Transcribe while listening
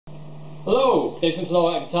Hello, Dave Simpson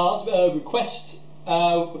All Out Guitars. A request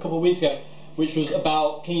a couple of weeks ago, which was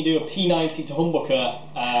about can you do a P90 to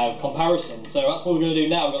Humbucker comparison. So that's what we're going to do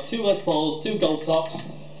now. We've got two Les Pauls, two gold tops.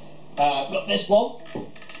 We've got this one,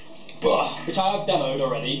 which I have demoed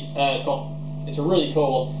already. It's a really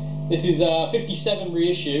cool one. This is a 57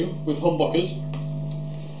 reissue with humbuckers,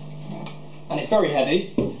 and it's very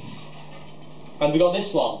heavy. And we've got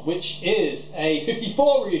this one, which is a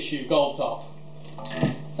 54 reissue gold top.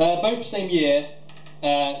 Both same year,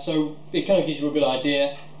 so it kind of gives you a good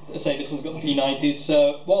idea. Let's say this one's got the P90s.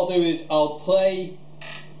 So what I'll do is I'll play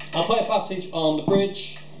a passage on the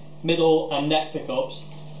bridge, middle, and neck pickups,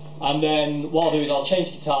 and then what I'll do is I'll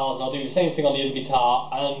change guitars and I'll do the same thing on the other guitar.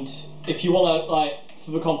 And if you want to, like, for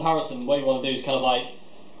the comparison, what you want to do is kind of like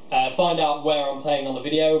find out where I'm playing on the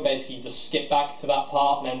video. Basically, just skip back to that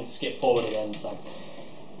part and then skip forward again. So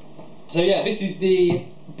yeah, this is the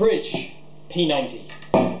bridge P90.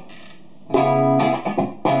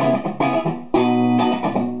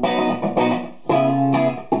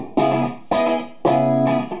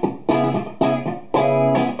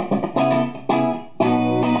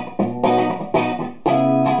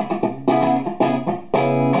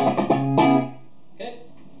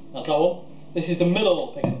 That's that one. This is the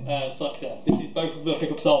middle selector. This is both of the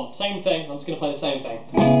pickups on. Same thing, I'm just going to play the same thing.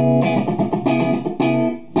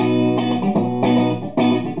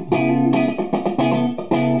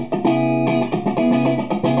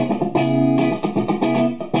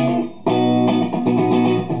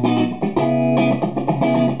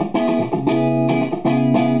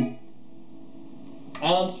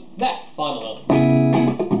 And neck, finally.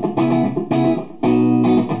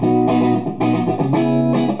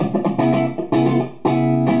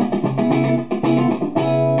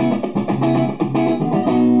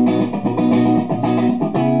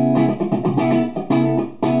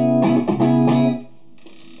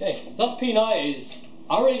 So that's P90s.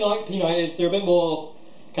 I really like P90s. They're a bit more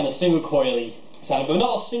kind of single coily sound, but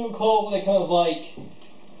not a single coil, but they kind of like,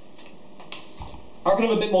 I reckon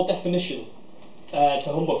have a bit more definition to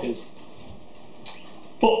humbuckers.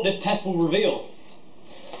 But this test will reveal.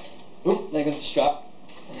 Oh, there goes the strap.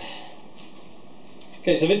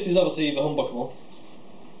 Okay, so this is obviously the humbucker one.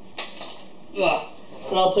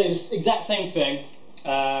 And I'll play this exact same thing.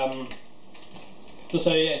 Just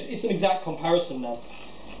so yeah, it's an exact comparison now.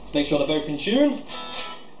 Make sure they're both in tune,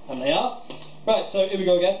 and they are. Right, so here we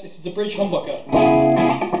go again. This is the bridge humbucker.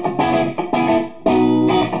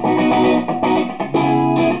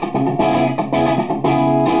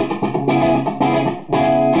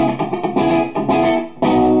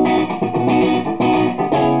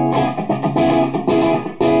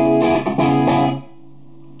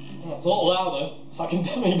 It's a lot louder. I can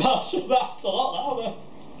definitely vouch for that. It's a lot louder.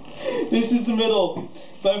 This is the middle.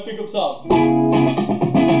 Both pickups on.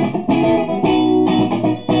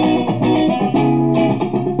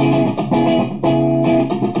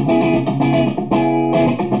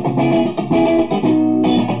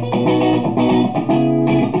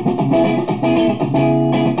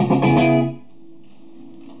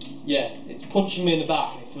 Yeah, it's punching me in the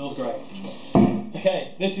back and it feels great.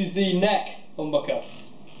 Okay, this is the neck humbucker.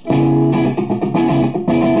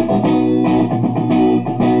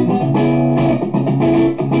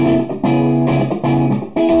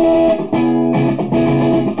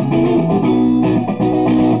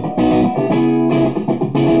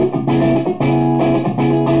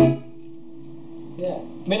 Yeah,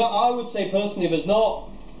 I mean, I would say personally there's not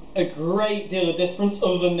a great deal of difference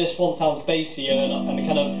other than this one sounds bassier and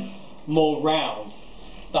kind of more round.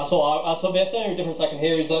 That's all. That's the only difference I can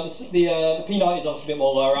hear is that the P90 is obviously a bit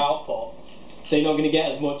more lower output, so you're not going to get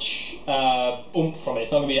as much oomph from it.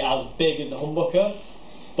 It's not going to be as big as a humbucker.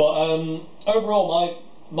 But overall,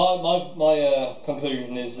 my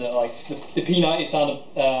conclusion is that like the P90 sound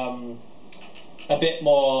a bit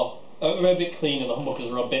more, a bit cleaner. The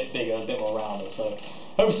humbuckers are a bit bigger, a bit more rounder. So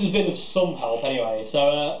I hope this has been of some help anyway.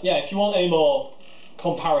 So yeah, if you want any more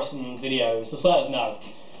comparison videos, just let us know.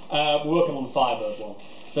 We're working on the Firebird one.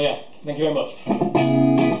 So yeah, thank you very much.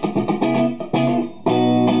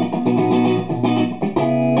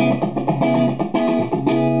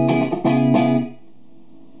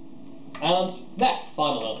 And neck,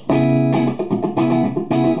 finally.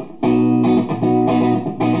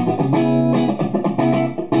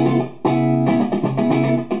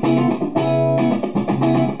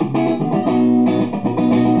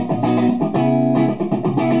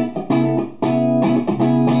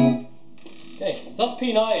 So that's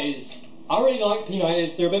P90s. I really like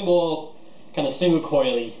P90s. They're a bit more kind of single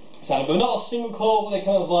coily sound, but not a single coil, but they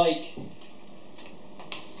kind of like,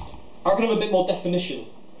 I reckon have a bit more definition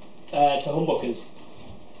to humbuckers.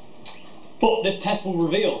 But this test will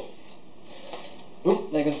reveal.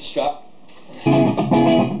 Oop, there goes the strap.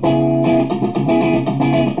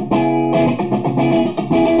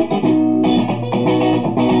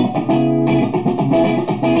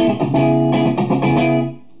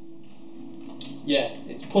 Yeah,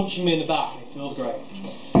 it's punching me in the back and it feels great.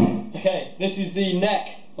 Okay, this is the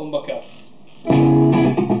neck humbucker.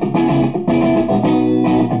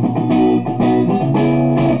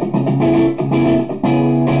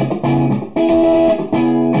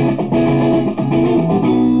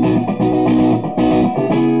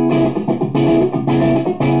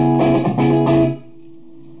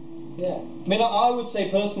 Yeah, I mean, I would say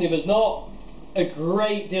personally there's not a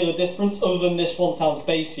great deal of difference other than this one sounds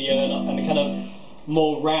bassier and kind of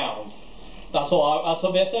more round. That's all. That's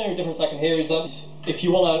the only difference I can hear is that if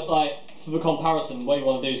you want to, like, for the comparison, what you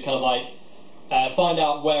want to do is kind of like find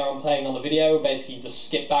out where I'm playing on the video, basically just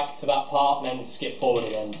skip back to that part and then skip forward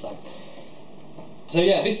again. So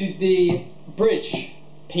yeah, this is the bridge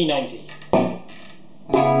P90.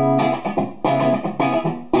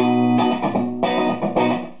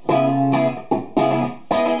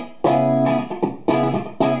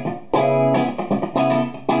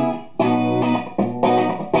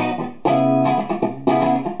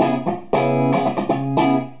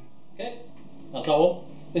 That's that one.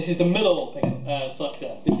 This is the middle pickup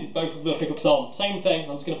selector. This is both of the pickups on. Same thing,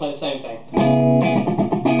 I'm just going to play the same thing.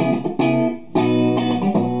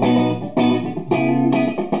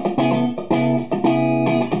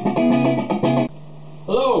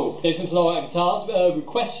 Hello, Dave Simpson at Guitars.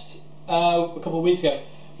 Request a couple of weeks ago,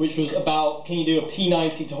 which was about can you do a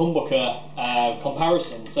P90 to Humbucker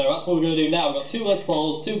comparison. So that's what we're going to do now. We've got two Les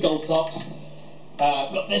Pauls, two gold tops.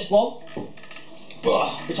 We've got this one,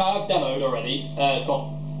 which I have demoed already.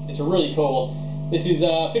 It's a really cool one. This is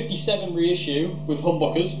a 57 reissue with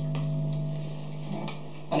humbuckers,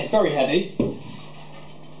 and it's very heavy.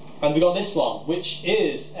 And we got this one, which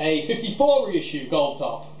is a 54 reissue gold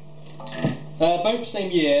top. Both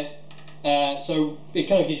same year, so it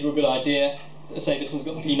kind of gives you a good idea. Let's say this one's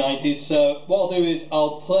got the P90s. So what I'll do is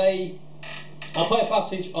I'll play a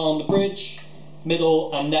passage on the bridge,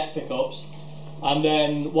 middle, and neck pickups. And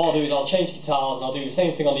then what I'll do is I'll change guitars and I'll do the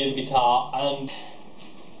same thing on the other guitar. And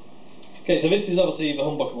okay, so this is obviously the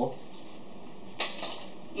humbucker one.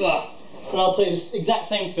 And I'll play this exact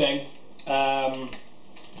same thing.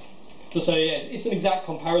 Just so yeah, it's an exact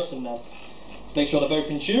comparison then. Let's make sure they're both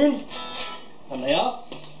in tune, and they are.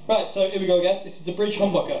 Right, so here we go again. This is the bridge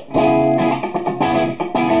humbucker.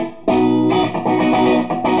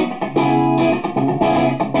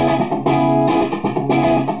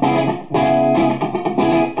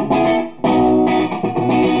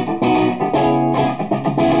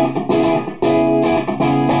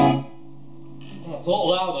 It's a lot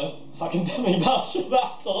louder. I can definitely vouch for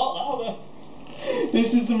that. It's a lot louder.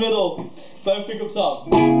 This is the middle. Both pickups up.